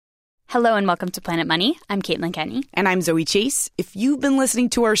Hello and welcome to Planet Money. I'm Caitlin Kenny. And I'm Zoe Chase. If you've been listening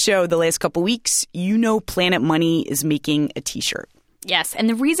to our show the last couple weeks, you know Planet Money is making a t-shirt. Yes, and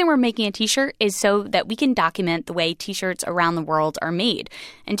the reason we're making a t-shirt is so that we can document the way t-shirts around the world are made.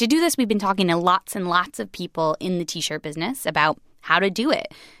 And to do this, we've been talking to lots and lots of people in the t-shirt business about how to do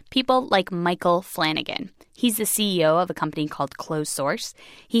it. People like Michael Flanagan. He's the CEO of a company called Clothes Source.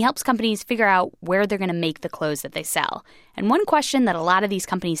 He helps companies figure out where they're going to make the clothes that they sell. And one question that a lot of these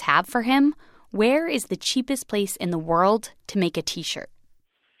companies have for him, where is the cheapest place in the world to make a t-shirt?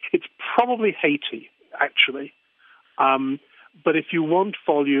 It's probably Haiti, actually. But if you want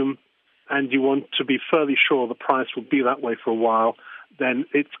volume and you want to be fairly sure the price will be that way for a while, then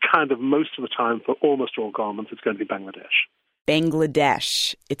it's kind of most of the time for almost all garments, it's going to be Bangladesh.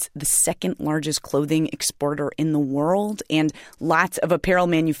 Bangladesh. It's the second largest clothing exporter in the world, and lots of apparel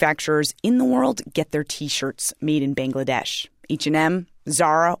manufacturers in the world get their t-shirts made in Bangladesh. H&M,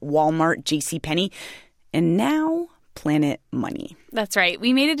 Zara, Walmart, JCPenney, and now Planet Money. That's right.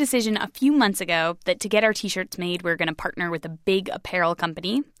 We made a decision a few months ago that to get our t-shirts made, we're going to partner with a big apparel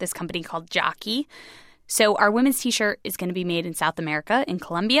company, this company called Jockey. So our women's t-shirt is going to be made in South America, in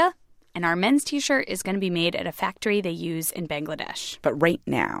Colombia, and our men's t-shirt is going to be made at a factory they use in Bangladesh. But right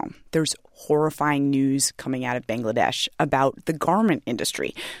now, there's horrifying news coming out of Bangladesh about the garment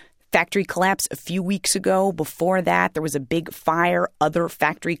industry. Factory collapse a few weeks ago. Before that, there was a big fire. Other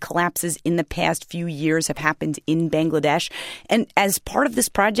factory collapses in the past few years have happened in Bangladesh. And as part of this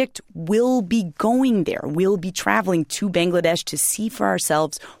project, we'll be going there. We'll be traveling to Bangladesh to see for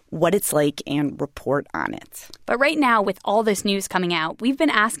ourselves what it's like and report on it. But right now, with all this news coming out, we've been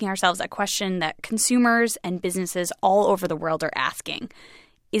asking ourselves a question that consumers and businesses all over the world are asking.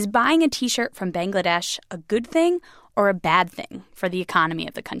 Is buying a t-shirt from Bangladesh a good thing or a bad thing for the economy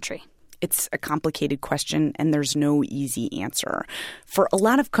of the country? It's a complicated question, and there's no easy answer. For a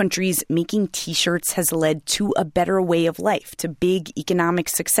lot of countries, making t-shirts has led to a better way of life, to big economic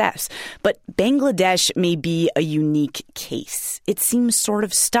success. But Bangladesh may be a unique case. It seems sort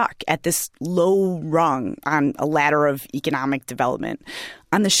of stuck at this low rung on a ladder of economic development.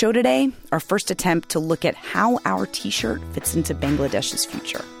 On the show today, our first attempt to look at how our t-shirt fits into Bangladesh's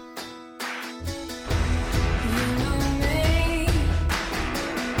future.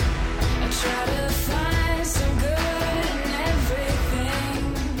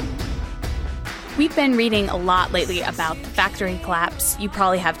 We've been reading a lot lately about the factory collapse. You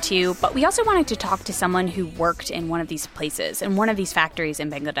probably have too. But we also wanted to talk to someone who worked in one of these places, in one of these factories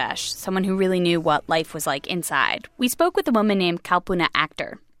in Bangladesh, someone who really knew what life was like inside. We spoke with a woman named Kalpuna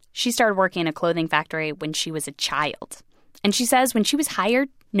Akhtar. She started working in a clothing factory when she was a child. And she says when she was hired,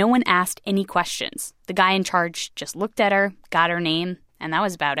 no one asked any questions. The guy in charge just looked at her, got her name, and that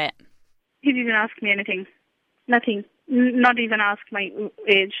was about it. He didn't ask me anything. Nothing. Not even ask my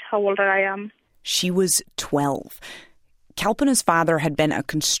age, how old I am. She was 12. Kalpuna's father had been a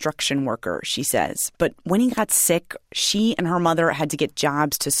construction worker, she says. But when he got sick, she and her mother had to get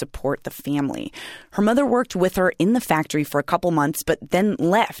jobs to support the family. Her mother worked with her in the factory for a couple months, but then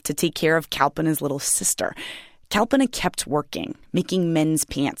left to take care of Kalpuna's little sister. Kalpuna kept working, making men's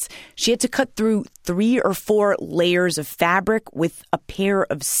pants. She had to cut through 3 or 4 layers of fabric with a pair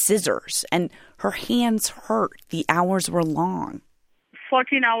of scissors, and her hands hurt. The hours were long.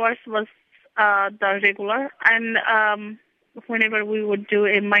 14 hours was the regular, and whenever we would do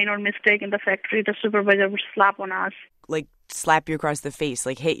a minor mistake in the factory, the supervisor would slap on us. Like slap you across the face,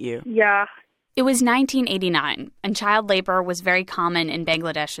 like hit you? Yeah. It was 1989, and child labor was very common in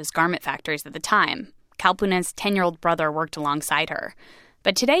Bangladesh's garment factories at the time. Kalpuna's 10-year-old brother worked alongside her.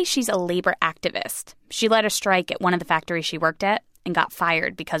 But today she's a labor activist. She led a strike at one of the factories she worked at and got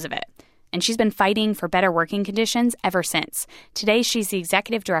fired because of it. And she's been fighting for better working conditions ever since. Today, she's the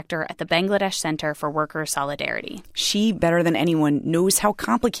executive director at the Bangladesh Center for Worker Solidarity. She, better than anyone, knows how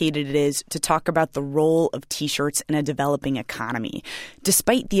complicated it is to talk about the role of t-shirts in a developing economy.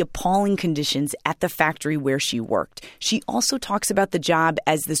 Despite the appalling conditions at the factory where she worked, she also talks about the job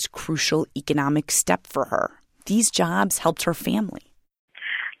as this crucial economic step for her. These jobs helped her family.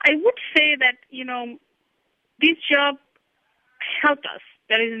 I would say that, this job helped us.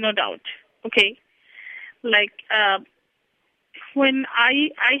 There is no doubt. Okay, like when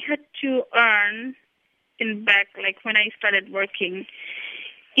I had to earn in back, like when I started working,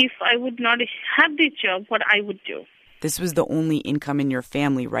 if I would not have this job, what I would do. This was the only income in your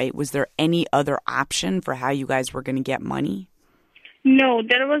family, right? Was there any other option for how you guys were going to get money? No,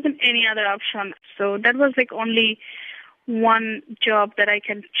 there wasn't any other option. So that was like only one job that I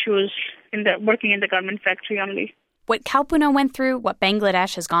can choose working in the garment factory only. What Kalpuna went through, what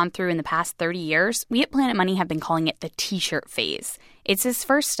Bangladesh has gone through in the past 30 years, we at Planet Money have been calling it the T-shirt phase. It's this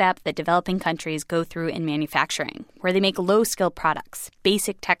first step that developing countries go through in manufacturing, where they make low-skill products,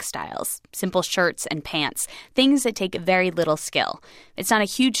 basic textiles, simple shirts and pants, things that take very little skill. It's not a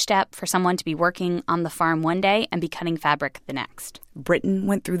huge step for someone to be working on the farm one day and be cutting fabric the next. Britain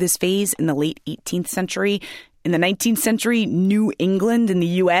went through this phase in the late 18th century. In the 19th century, New England in the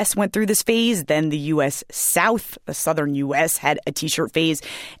U.S. went through this phase. Then the U.S. South, the southern U.S., had a T-shirt phase.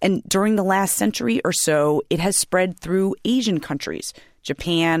 And during the last century or so, it has spread through Asian countries,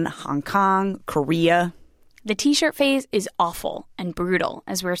 Japan, Hong Kong, Korea. The T-shirt phase is awful and brutal,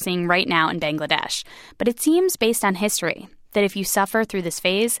 as we're seeing right now in Bangladesh. But it seems, based on history, that if you suffer through this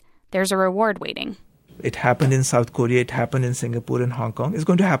phase, there's a reward waiting. It happened in South Korea, it happened in Singapore and Hong Kong. It's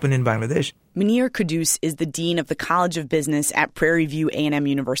going to happen in Bangladesh. Munir Kudus is the dean of the College of Business at Prairie View A&M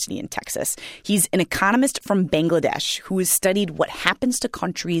University in Texas. He's an economist from Bangladesh who has studied what happens to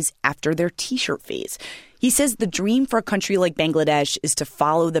countries after their T-shirt phase. He says the dream for a country like Bangladesh is to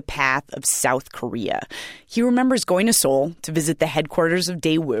follow the path of South Korea. He remembers going to Seoul to visit the headquarters of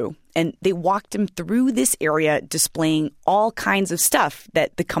Daewoo, and they walked him through this area displaying all kinds of stuff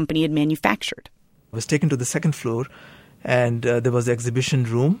that the company had manufactured. I was taken to the second floor, and there was the exhibition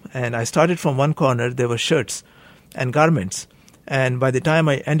room. And I started from one corner. There were shirts and garments. And by the time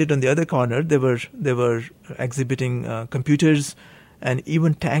I ended on the other corner, they were exhibiting computers and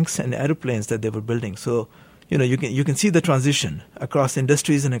even tanks and airplanes that they were building. So, you can see the transition across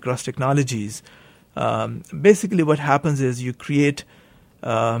industries and across technologies. Basically, what happens is you create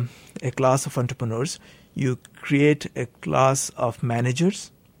a class of entrepreneurs. You create a class of managers.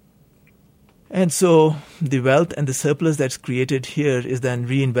 And so the wealth and the surplus that's created here is then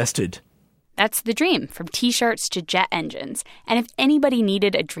reinvested. That's the dream, from T-shirts to jet engines. And if anybody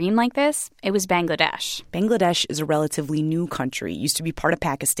needed a dream like this, it was Bangladesh. Bangladesh is a relatively new country. It used to be part of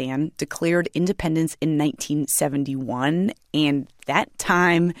Pakistan, declared independence in 1971. And that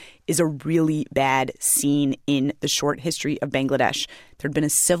time is a really bad scene in the short history of Bangladesh. There had been a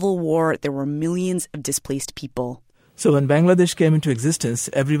civil war. There were millions of displaced people. So when Bangladesh came into existence,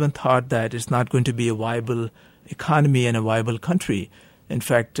 everyone thought that it's not going to be a viable economy and a viable country. In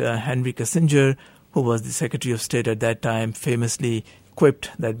fact, Henry Kissinger, who was the Secretary of State at that time, famously quipped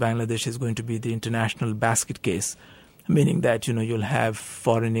that Bangladesh is going to be the international basket case, meaning that, you'll have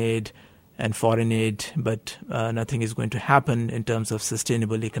foreign aid, but nothing is going to happen in terms of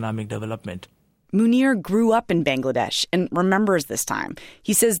sustainable economic development. Munir grew up in Bangladesh and remembers this time.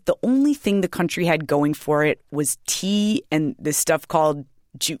 He says the only thing the country had going for it was tea and this stuff called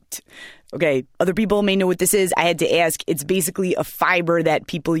jute. Okay, other people may know what this is. I had to ask. It's basically a fiber that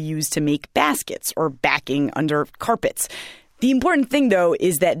people use to make baskets or backing under carpets. The important thing, though,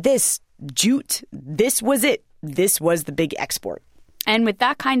 is that this jute, this was it. This was the big export. And with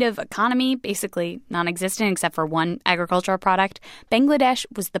that kind of economy basically non-existent except for one agricultural product, Bangladesh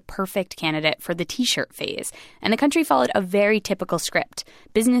was the perfect candidate for the T-shirt phase. And the country followed a very typical script.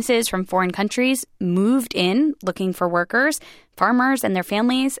 Businesses from foreign countries moved in looking for workers. Farmers and their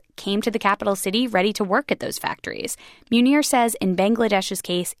families came to the capital city ready to work at those factories. Munir says in Bangladesh's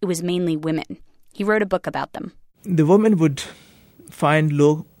case, it was mainly women. He wrote a book about them. The women would find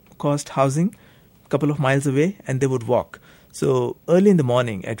low-cost housing a couple of miles away, and they would walk. So early in the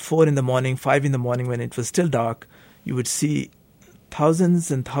morning, at 4 in the morning, 5 in the morning, when it was still dark, you would see thousands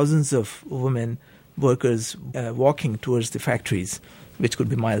and thousands of women workers walking towards the factories, which could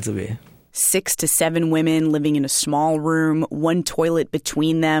be miles away. 6 to 7 women living in a small room, one toilet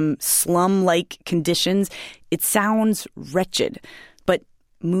between them, slum-like conditions. It sounds wretched. But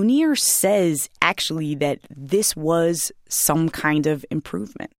Munir says, actually, that this was some kind of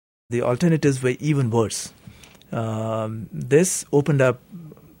improvement. The alternatives were even worse. This opened up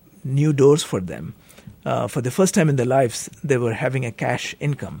new doors for them. For the first time in their lives, they were having a cash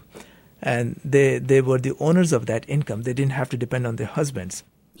income. And they were the owners of that income. They didn't have to depend on their husbands.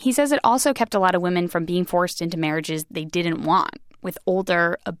 He says it also kept a lot of women from being forced into marriages they didn't want, with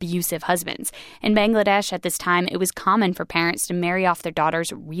older, abusive husbands. In Bangladesh at this time, it was common for parents to marry off their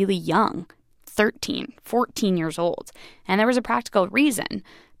daughters really young, 13, 14 years old. And there was a practical reason.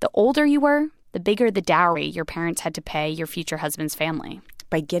 The older you were, the bigger the dowry your parents had to pay your future husband's family.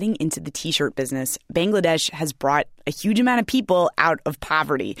 By getting into the T-shirt business, Bangladesh has brought a huge amount of people out of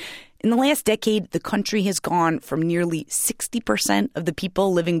poverty. In the last decade, the country has gone from nearly 60% of the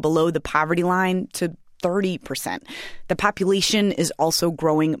people living below the poverty line to 30%. The population is also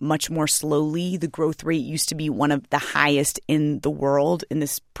growing much more slowly. The growth rate used to be one of the highest in the world in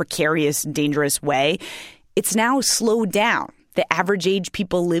this precarious, dangerous way. It's now slowed down. The average age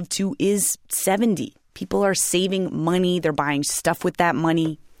people live to is 70. People are saving money. They're buying stuff with that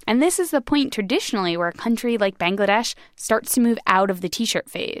money. And this is the point traditionally where a country like Bangladesh starts to move out of the T-shirt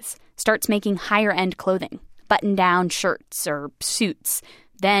phase, starts making higher-end clothing, button-down shirts or suits,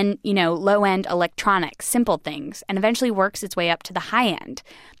 then, low-end electronics, simple things, and eventually works its way up to the high-end.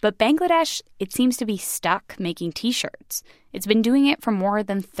 But Bangladesh, it seems to be stuck making T-shirts. It's been doing it for more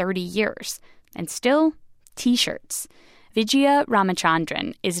than 30 years. And still, T-shirts. Vijaya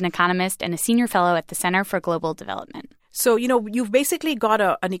Ramachandran is an economist and a senior fellow at the Center for Global Development. So, you've basically got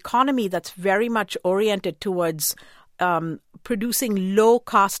an economy that's very much oriented towards producing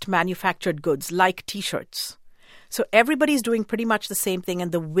low-cost manufactured goods like T-shirts. So everybody's doing pretty much the same thing,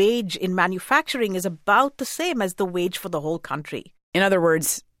 and the wage in manufacturing is about the same as the wage for the whole country. In other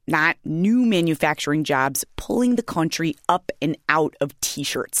words, not new manufacturing jobs pulling the country up and out of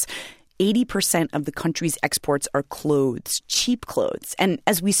T-shirts. 80% of the country's exports are clothes, cheap clothes. And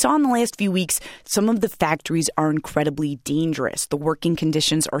as we saw in the last few weeks, some of the factories are incredibly dangerous. The working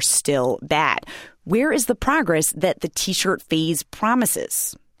conditions are still bad. Where is the progress that the T-shirt phase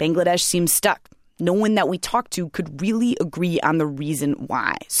promises? Bangladesh seems stuck. No one that we talked to could really agree on the reason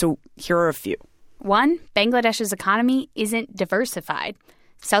why. So here are a few. One, Bangladesh's economy isn't diversified.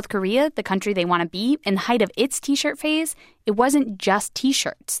 South Korea, the country they want to be, in the height of its T-shirt phase, it wasn't just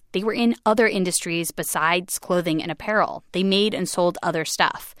T-shirts. They were in other industries besides clothing and apparel. They made and sold other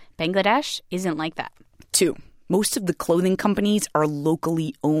stuff. Bangladesh isn't like that. Two, most of the clothing companies are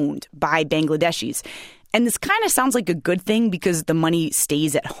locally owned by Bangladeshis. And this kind of sounds like a good thing because the money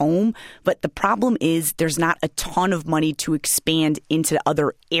stays at home. But the problem is there's not a ton of money to expand into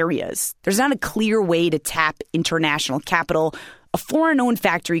other areas. There's not a clear way to tap international capital. A foreign-owned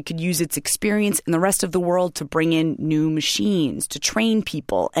factory could use its experience in the rest of the world to bring in new machines, to train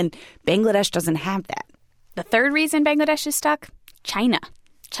people. And Bangladesh doesn't have that. The third reason Bangladesh is stuck? China.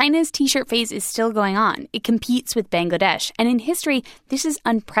 China's T-shirt phase is still going on. It competes with Bangladesh. And in history, this is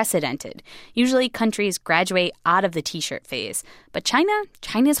unprecedented. Usually countries graduate out of the T-shirt phase. But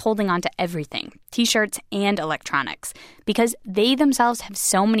China's holding on to everything, T-shirts and electronics, because they themselves have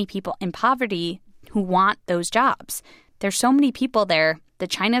so many people in poverty who want those jobs. There's so many people there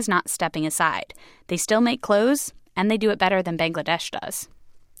that China's not stepping aside. They still make clothes, and they do it better than Bangladesh does.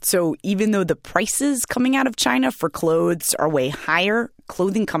 So even though the prices coming out of China for clothes are way higher,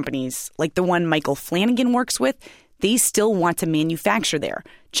 clothing companies like the one Michael Flanagan works with, they still want to manufacture there.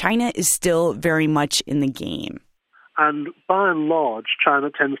 China is still very much in the game. And by and large,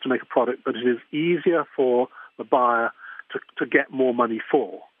 China tends to make a product that it is easier for the buyer to get more money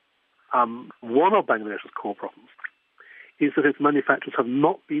for. One of Bangladesh's core problems is that its manufacturers have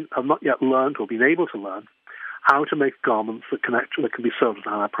not yet learned or been able to learn how to make garments that can be sold at a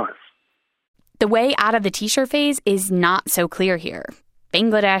higher price. The way out of the T-shirt phase is not so clear here.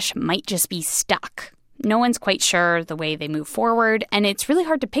 Bangladesh might just be stuck. No one's quite sure the way they move forward, and it's really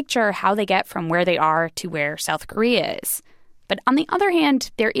hard to picture how they get from where they are to where South Korea is. But on the other hand,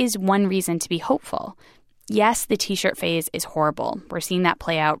 there is one reason to be hopeful. Yes, the T-shirt phase is horrible. We're seeing that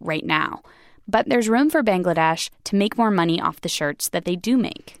play out right now. But there's room for Bangladesh to make more money off the shirts that they do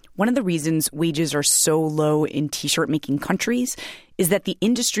make. One of the reasons wages are so low in T-shirt making countries is that the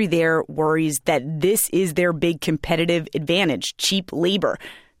industry there worries that this is their big competitive advantage, cheap labor.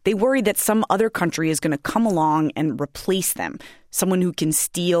 They worry that some other country is going to come along and replace them, someone who can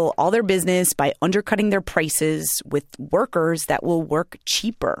steal all their business by undercutting their prices with workers that will work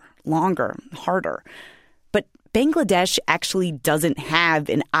cheaper, longer, harder. But Bangladesh actually doesn't have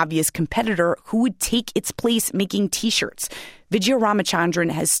an obvious competitor who would take its place making T-shirts. Vijaya Ramachandran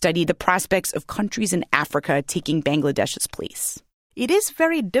has studied the prospects of countries in Africa taking Bangladesh's place. It is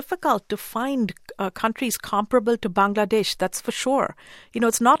very difficult to find countries comparable to Bangladesh, that's for sure.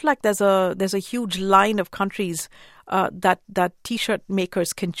 It's not like there's a huge line of countries that T-shirt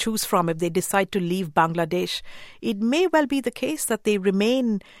makers can choose from if they decide to leave Bangladesh. It may well be the case that they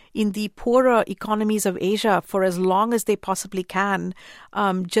remain in the poorer economies of Asia for as long as they possibly can,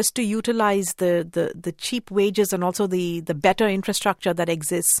 just to utilize the cheap wages and also the better infrastructure that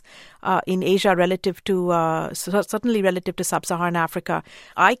exists in Asia relative to certainly relative to sub-Saharan Africa.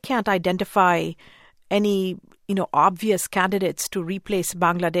 I can't identify any obvious candidates to replace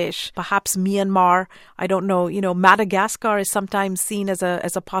Bangladesh. Perhaps Myanmar. I don't know. Madagascar is sometimes seen as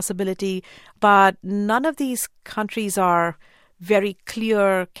a possibility, but none of these countries are very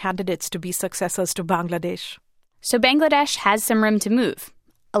clear candidates to be successors to Bangladesh. So Bangladesh has some room to move,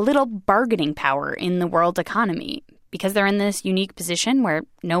 a little bargaining power in the world economy, because they're in this unique position where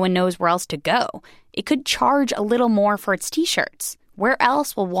no one knows where else to go. It could charge a little more for its T-shirts. Where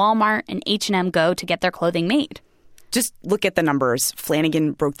else will Walmart and H&M go to get their clothing made? Just look at the numbers.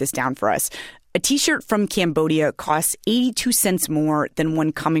 Flanagan broke this down for us. A T-shirt from Cambodia costs 82 cents more than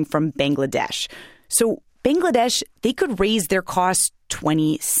one coming from Bangladesh. So Bangladesh, they could raise their costs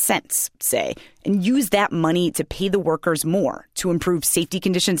 20 cents, say, and use that money to pay the workers more, to improve safety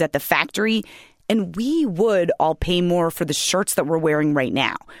conditions at the factory, and we would all pay more for the shirts that we're wearing right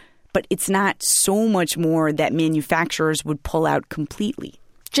now. But it's not so much more that manufacturers would pull out completely.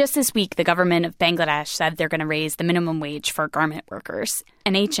 Just this week, the government of Bangladesh said they're going to raise the minimum wage for garment workers.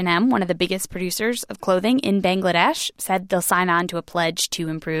 And H&M, one of the biggest producers of clothing in Bangladesh, said they'll sign on to a pledge to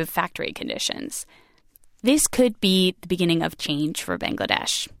improve factory conditions. This could be the beginning of change for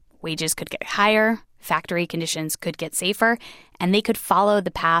Bangladesh. Wages could get higher, factory conditions could get safer, and they could follow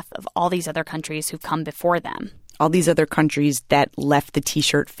the path of all these other countries who've come before them. All these other countries that left the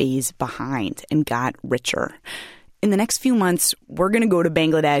T-shirt phase behind and got richer. In the next few months, we're going to go to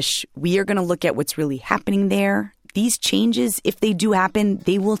Bangladesh. We are going to look at what's really happening there. These changes, if they do happen,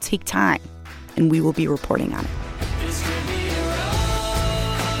 they will take time, and we will be reporting on it.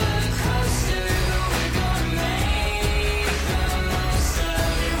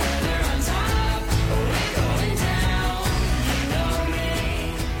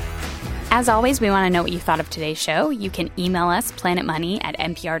 As always, we want to know what you thought of today's show. You can email us,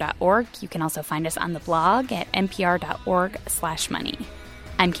 planetmoney@npr.org. You can also find us on the blog at npr.org/money.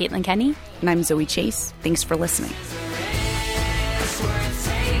 I'm Caitlin Kenney. And I'm Zoe Chase. Thanks for listening.